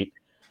late.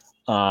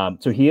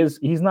 So he's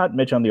not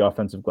Mitch on the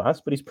offensive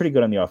glass, but he's pretty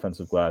good on the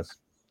offensive glass.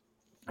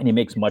 And he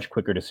makes much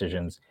quicker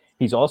decisions.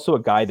 He's also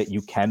a guy that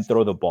you can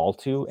throw the ball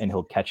to and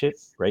he'll catch it,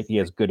 right? He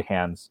has good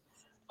hands.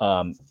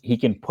 He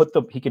can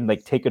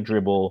take a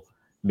dribble,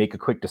 make a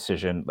quick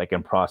decision, like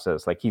in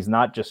process. Like he's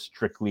not just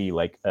strictly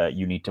like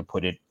you need to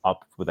put it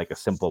up with like a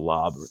simple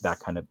lob or that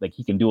kind of, like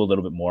he can do a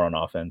little bit more on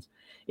offense.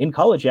 In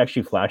college, he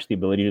actually flashed the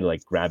ability to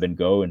like grab and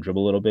go and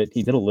dribble a little bit.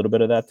 He did a little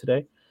bit of that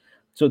today.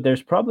 So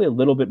there's probably a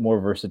little bit more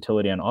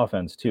versatility on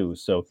offense too.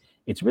 So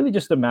it's really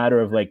just a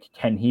matter of like,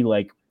 can he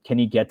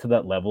get to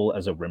that level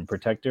as a rim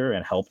protector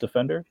and help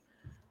defender?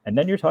 And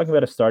then you're talking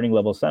about a starting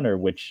level center,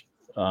 which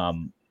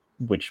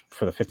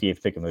for the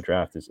 58th pick in the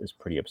draft is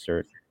pretty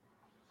absurd.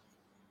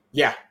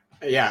 Yeah.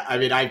 I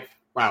mean,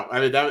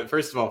 that,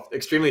 first of all,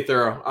 extremely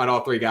thorough on all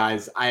three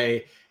guys.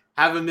 I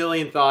have a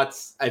million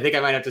thoughts. I think I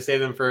might have to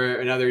save them for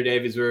another day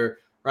because we're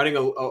running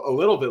a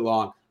little bit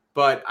long.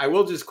 But I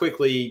will just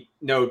quickly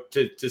note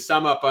to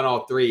sum up on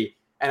all three.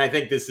 And I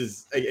think this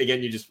is,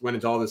 again, you just went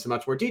into all this in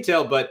much more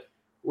detail, but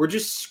we're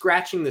just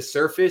scratching the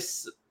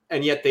surface.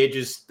 And yet they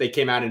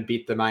came out and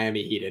beat the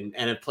Miami Heat and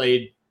have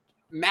played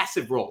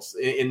massive roles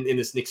in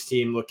this Knicks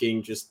team,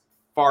 looking just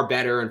far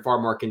better and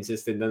far more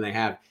consistent than they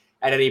have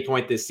at any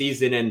point this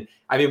season. And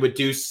I mean, with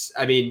Deuce,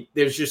 I mean,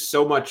 there's just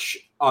so much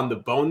on the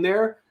bone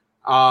there.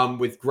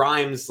 With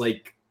Grimes,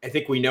 like, I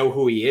think we know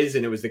who he is,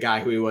 and it was the guy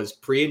who he was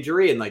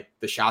pre-injury, and like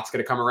the shot's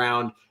going to come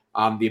around.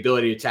 The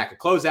ability to attack a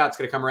closeout's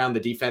going to come around. The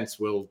defense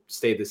will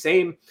stay the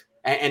same.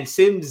 And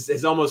Sims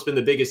has almost been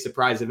the biggest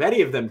surprise of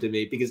any of them to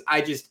me, because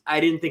I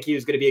didn't think he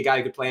was going to be a guy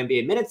who could play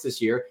NBA minutes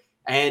this year.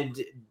 And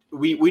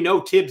we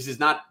know Tibbs is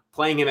not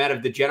playing him out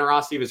of the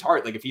generosity of his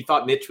heart. Like, if he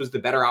thought Mitch was the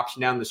better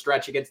option down the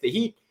stretch against the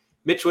Heat,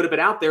 Mitch would have been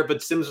out there,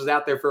 but Sims was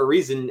out there for a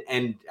reason.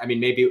 And I mean,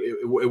 maybe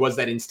it was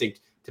that instinct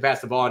to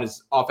pass the ball on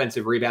his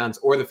offensive rebounds,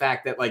 or the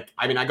fact that, like,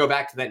 I mean, I go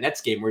back to that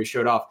Nets game where he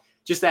showed off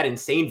just that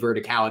insane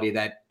verticality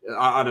that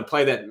on a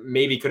play that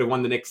maybe could have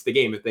won the Knicks the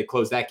game if they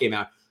closed that game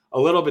out a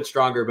little bit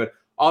stronger. But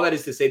all that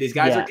is to say, these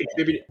guys are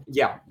contributing.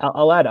 Yeah.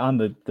 I'll add on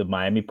the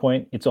Miami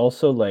point. It's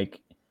also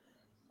like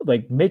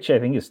Mitch, I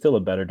think, is still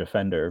a better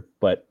defender,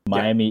 but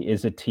Miami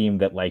is a team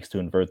that likes to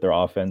invert their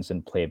offense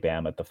and play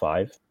Bam at the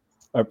 5.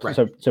 Or right.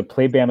 So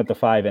play Bam at the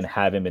 5 and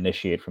have him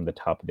initiate from the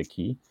top of the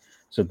key.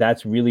 So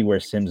that's really where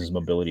Sims'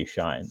 mobility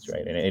shines,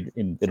 right?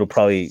 And it'll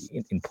probably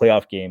in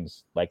playoff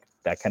games, like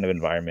that kind of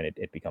environment,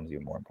 it becomes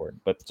even more important.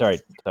 But sorry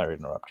to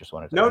interrupt. Just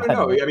wanted to. No.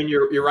 I mean,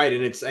 you're right,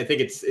 and I think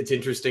it's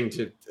interesting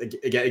to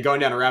again going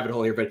down a rabbit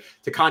hole here, but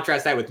to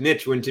contrast that with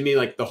Mitch, when to me,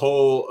 like, the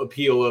whole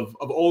appeal of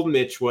old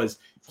Mitch was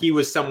he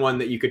was someone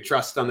that you could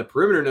trust on the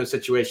perimeter in those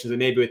situations, and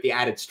maybe with the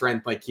added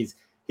strength, like he's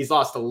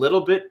lost a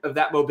little bit of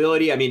that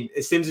mobility. I mean,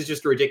 Sims is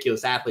just a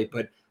ridiculous athlete,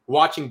 but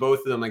watching both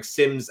of them, like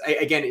Sims,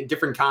 again, in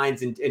different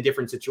kinds and in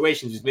different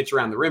situations, just Mitch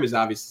around the rim is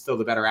obviously still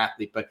the better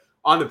athlete, but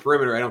on the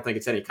perimeter, I don't think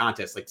it's any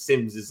contest. Like,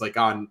 Sims is like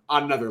on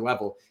another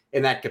level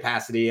in that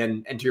capacity.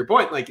 And to your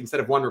point, like, instead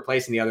of one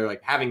replacing the other,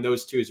 like having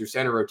those two as your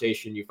center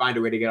rotation, you find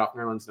a way to get off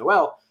Nerlens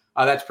Noel.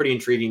 That's pretty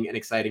intriguing and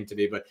exciting to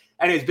me. But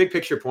anyways, big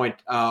picture point,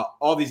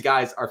 all these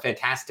guys are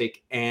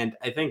fantastic. And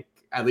I think,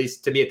 at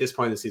least to me at this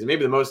point in the season,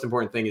 maybe the most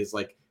important thing is,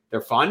 like,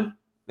 they're fun.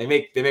 They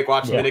make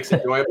watching the Knicks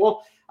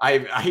enjoyable. I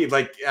mean,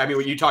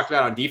 what you talked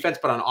about on defense,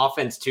 but on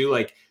offense too,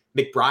 like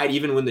McBride,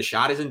 even when the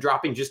shot isn't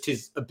dropping, just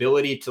his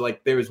ability to,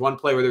 like, there was one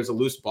play where there was a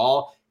loose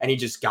ball and he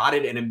just got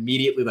it and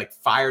immediately, like,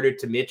 fired it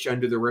to Mitch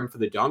under the rim for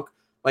the dunk.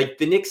 Like,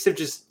 the Knicks have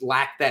just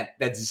lacked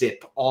that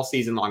zip all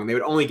season long, and they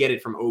would only get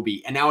it from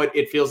Obi. And now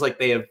it feels like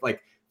they have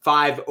like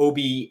 5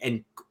 Obis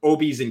and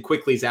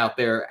Quickleys out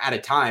there at a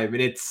time.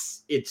 And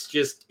it's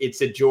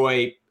a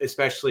joy,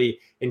 especially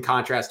in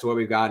contrast to what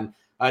we've gotten.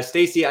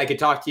 Stacey, I could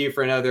talk to you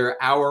for another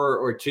hour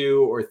or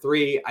 2 or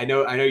 3. I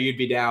know you'd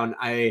be down.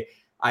 I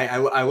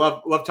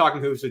love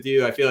talking hoops with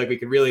you. I feel like we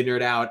could really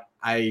nerd out.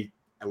 I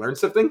learned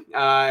something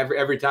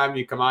every time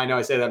you come on. I know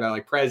I say that about,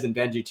 like, Prez and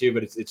Benji too,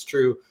 but it's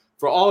true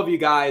for all of you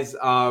guys.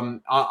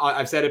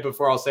 I've said it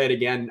before. I'll say it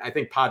again. I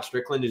think Pod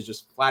Strickland is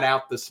just flat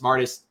out the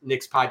smartest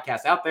Knicks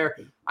podcast out there.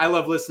 I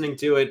love listening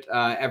to it.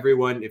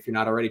 Everyone, if you're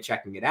not already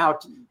checking it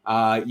out,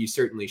 you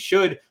certainly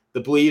should. The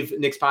Believe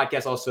Knicks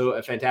podcast, also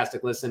a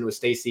fantastic listen with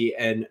Stacey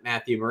and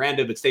Matthew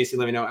Miranda. But Stacey,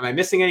 let me know, am I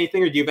missing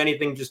anything, or do you have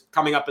anything just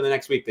coming up in the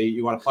next week that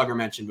you want to plug or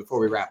mention before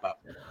we wrap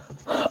up?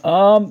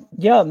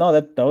 Yeah, no,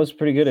 that was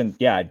pretty good. And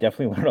yeah, I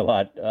definitely learned a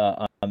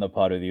lot on the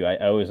pod with you. I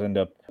always end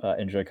up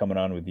enjoy coming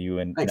on with you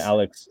and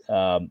Alex.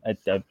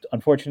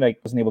 Unfortunately, I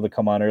wasn't able to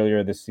come on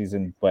earlier this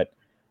season, but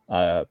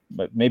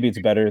maybe it's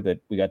better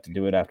that we got to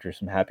do it after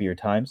some happier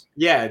times.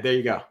 Yeah, there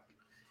you go.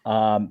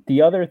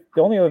 The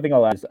only other thing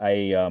I'll add is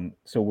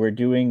so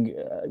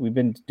we've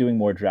been doing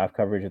more draft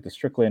coverage at the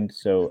Strickland.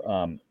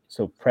 So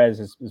Prez,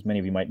 as many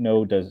of you might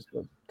know, does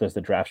the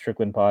Draft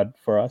Strickland pod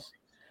for us.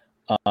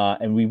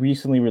 And we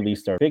recently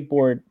released our big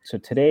board. So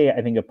today,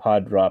 I think a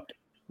pod dropped,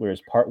 where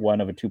it's part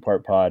 1 of a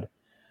 2-part pod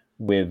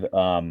with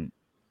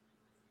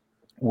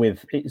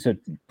so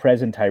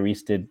Prez and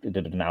Tyrese did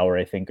an hour,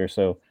 I think, or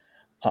so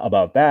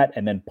about that.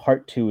 And then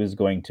part 2 is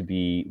going to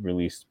be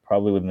released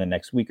probably within the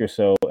next week or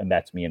so. And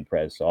that's me and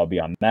Prez. So I'll be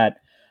on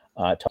that,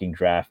 talking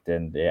draft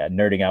and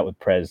nerding out with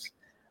Prez.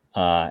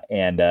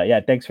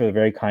 Thanks for the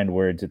very kind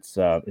words.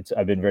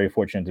 I've been very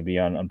fortunate to be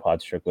on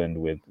Pod Strickland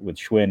with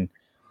Schwinn.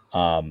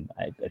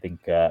 I think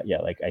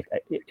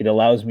it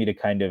allows me to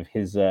kind of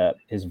his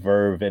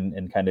verve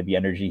and kind of the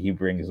energy he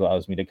brings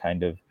allows me to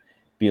kind of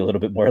be a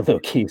little bit more low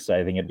key. So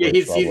I think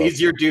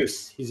he's your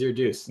deuce. He's your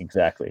deuce.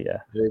 Exactly. Yeah.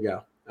 There you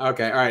go.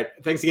 Okay. All right.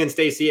 Thanks again,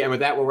 Stacey. And with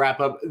that, we'll wrap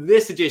up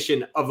this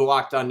edition of the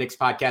Locked On Knicks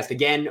podcast.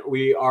 Again,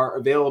 we are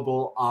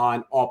available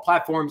on all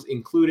platforms,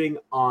 including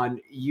on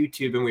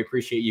YouTube. And we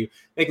appreciate you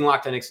making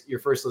Locked On Knicks your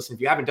first listen.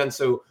 If you haven't done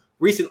so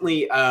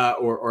recently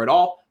or at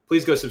all,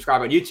 please go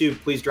subscribe on YouTube.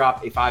 Please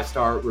drop a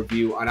 5-star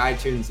review on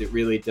iTunes. It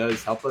really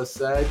does help us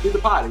do the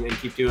pod and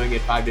keep doing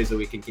it 5 days a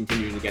week and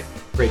continuing to get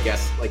great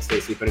guests like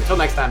Stacey. But until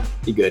next time,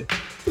 be good.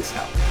 Peace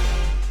out.